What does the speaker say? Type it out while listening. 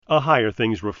A Higher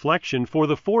Things Reflection for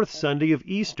the fourth Sunday of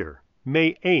Easter,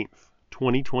 May 8th,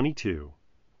 2022.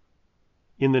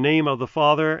 In the name of the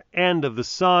Father, and of the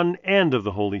Son, and of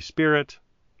the Holy Spirit.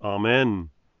 Amen.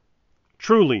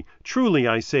 Truly, truly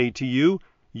I say to you,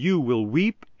 you will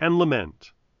weep and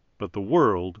lament, but the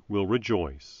world will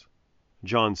rejoice.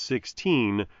 John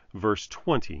 16, verse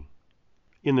 20.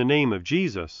 In the name of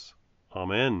Jesus.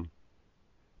 Amen.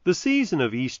 The season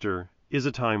of Easter is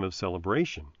a time of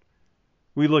celebration.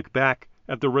 We look back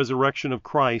at the resurrection of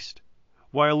Christ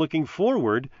while looking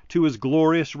forward to his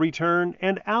glorious return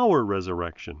and our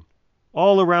resurrection.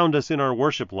 All around us in our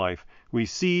worship life, we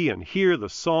see and hear the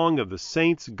song of the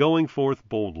saints going forth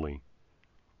boldly.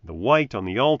 The white on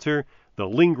the altar, the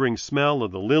lingering smell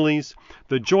of the lilies,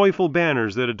 the joyful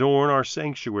banners that adorn our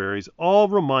sanctuaries all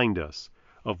remind us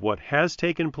of what has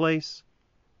taken place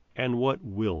and what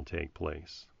will take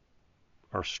place.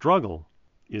 Our struggle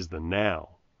is the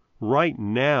now. Right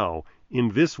now, in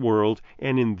this world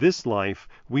and in this life,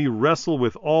 we wrestle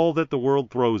with all that the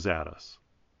world throws at us.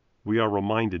 We are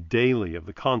reminded daily of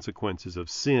the consequences of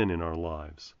sin in our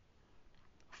lives.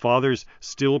 Fathers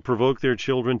still provoke their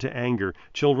children to anger.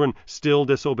 Children still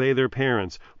disobey their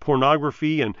parents.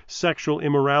 Pornography and sexual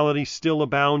immorality still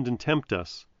abound and tempt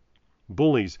us.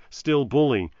 Bullies still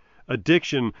bully.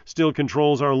 Addiction still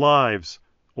controls our lives,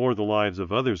 or the lives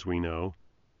of others we know.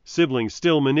 Siblings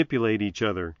still manipulate each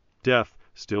other. Death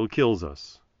still kills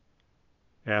us.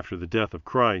 After the death of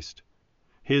Christ,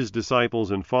 his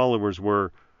disciples and followers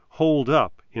were holed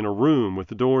up in a room with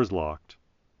the doors locked.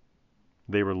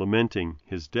 They were lamenting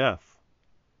his death.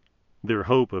 Their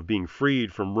hope of being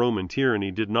freed from Roman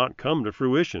tyranny did not come to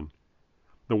fruition.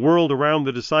 The world around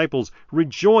the disciples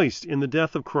rejoiced in the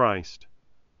death of Christ.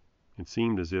 It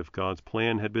seemed as if God's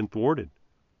plan had been thwarted.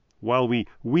 While we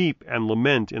weep and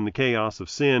lament in the chaos of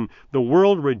sin, the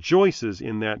world rejoices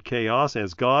in that chaos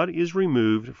as God is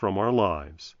removed from our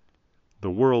lives. The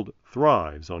world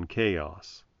thrives on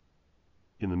chaos.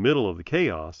 In the middle of the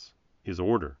chaos is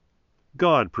order.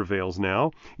 God prevails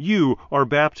now. You are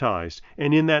baptized,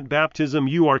 and in that baptism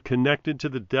you are connected to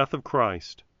the death of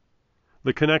Christ.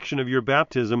 The connection of your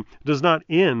baptism does not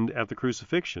end at the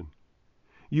crucifixion.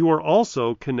 You are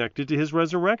also connected to his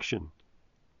resurrection.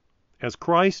 As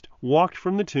Christ walked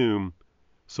from the tomb,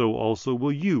 so also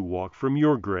will you walk from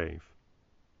your grave.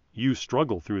 You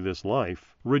struggle through this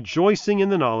life, rejoicing in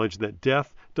the knowledge that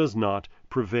death does not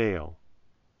prevail.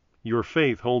 Your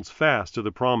faith holds fast to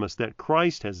the promise that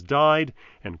Christ has died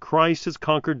and Christ has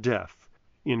conquered death.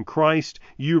 In Christ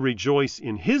you rejoice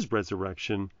in his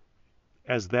resurrection,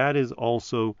 as that is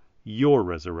also your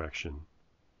resurrection.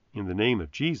 In the name of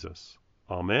Jesus.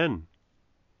 Amen.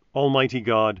 Almighty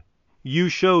God, you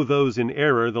show those in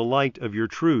error the light of your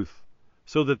truth,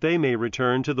 so that they may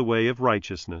return to the way of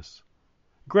righteousness.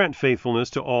 Grant faithfulness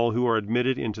to all who are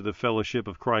admitted into the fellowship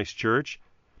of Christ's church,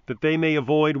 that they may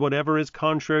avoid whatever is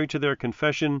contrary to their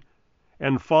confession,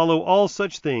 and follow all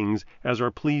such things as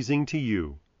are pleasing to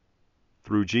you.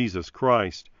 Through Jesus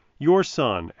Christ, your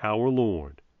Son, our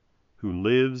Lord, who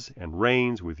lives and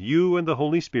reigns with you and the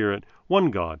Holy Spirit, one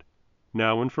God,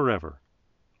 now and forever.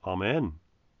 Amen.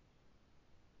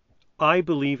 I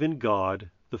believe in God,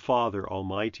 the Father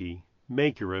Almighty,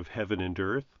 maker of heaven and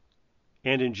earth,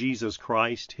 and in Jesus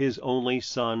Christ, his only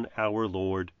Son, our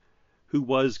Lord, who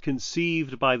was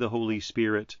conceived by the Holy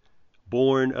Spirit,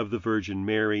 born of the Virgin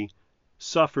Mary,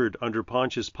 suffered under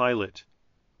Pontius Pilate,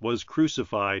 was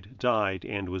crucified, died,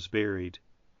 and was buried.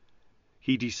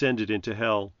 He descended into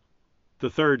hell.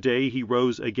 The third day he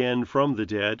rose again from the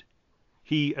dead.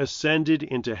 He ascended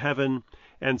into heaven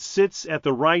and sits at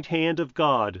the right hand of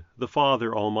God, the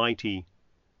Father Almighty.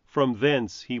 From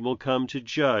thence he will come to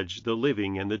judge the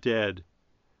living and the dead.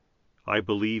 I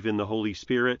believe in the Holy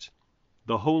Spirit,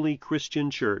 the holy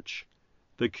Christian Church,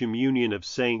 the communion of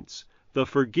saints, the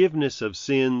forgiveness of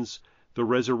sins, the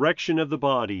resurrection of the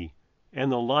body,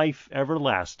 and the life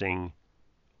everlasting.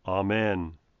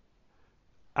 Amen.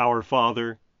 Our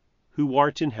Father, who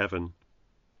art in heaven,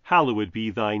 hallowed be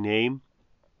thy name.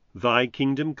 Thy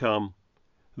kingdom come,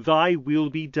 thy will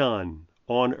be done,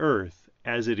 on earth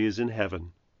as it is in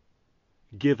heaven.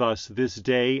 Give us this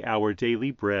day our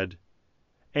daily bread,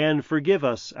 and forgive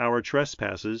us our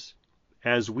trespasses,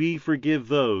 as we forgive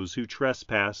those who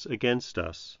trespass against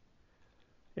us.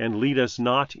 And lead us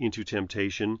not into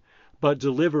temptation, but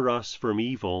deliver us from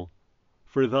evil.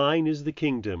 For thine is the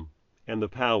kingdom, and the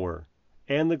power,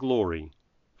 and the glory,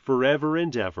 forever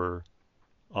and ever.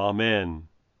 Amen.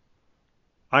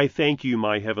 I thank you,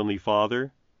 my heavenly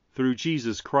Father, through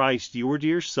Jesus Christ, your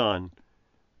dear Son,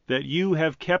 that you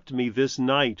have kept me this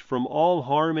night from all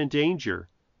harm and danger,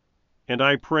 And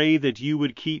I pray that you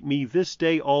would keep me this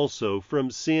day also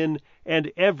from sin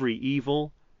and every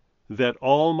evil, that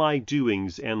all my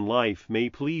doings and life may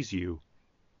please you.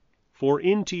 For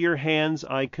into your hands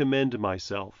I commend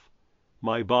myself,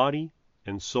 my body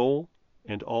and soul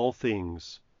and all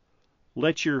things.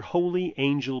 Let your holy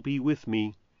angel be with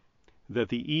me, that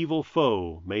the evil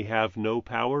foe may have no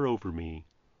power over me.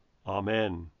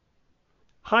 Amen.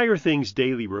 Higher Things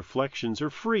Daily Reflections are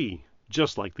free,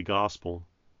 just like the Gospel,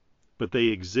 but they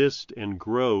exist and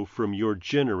grow from your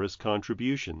generous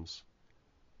contributions.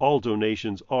 All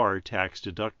donations are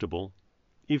tax-deductible.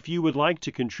 If you would like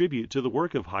to contribute to the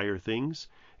work of Higher Things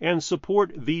and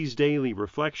support these daily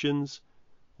reflections,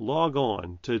 log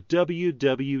on to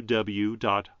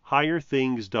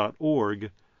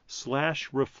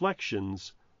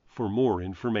www.higherthings.org/reflections for more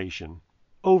information.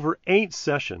 Over 8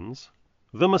 sessions,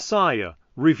 The Messiah,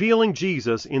 Revealing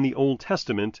Jesus in the Old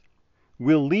Testament,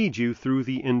 will lead you through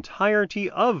the entirety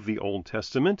of the Old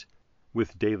Testament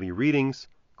with daily readings,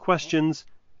 questions,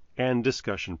 and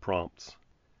discussion prompts.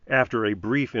 After a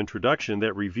brief introduction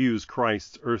that reviews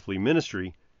Christ's earthly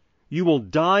ministry, you will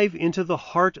dive into the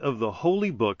heart of the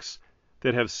holy books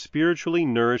that have spiritually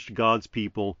nourished God's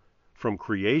people from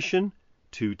creation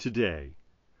to today.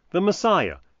 The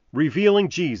Messiah, Revealing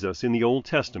Jesus in the Old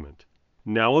Testament,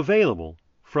 now available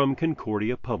from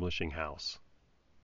Concordia Publishing House.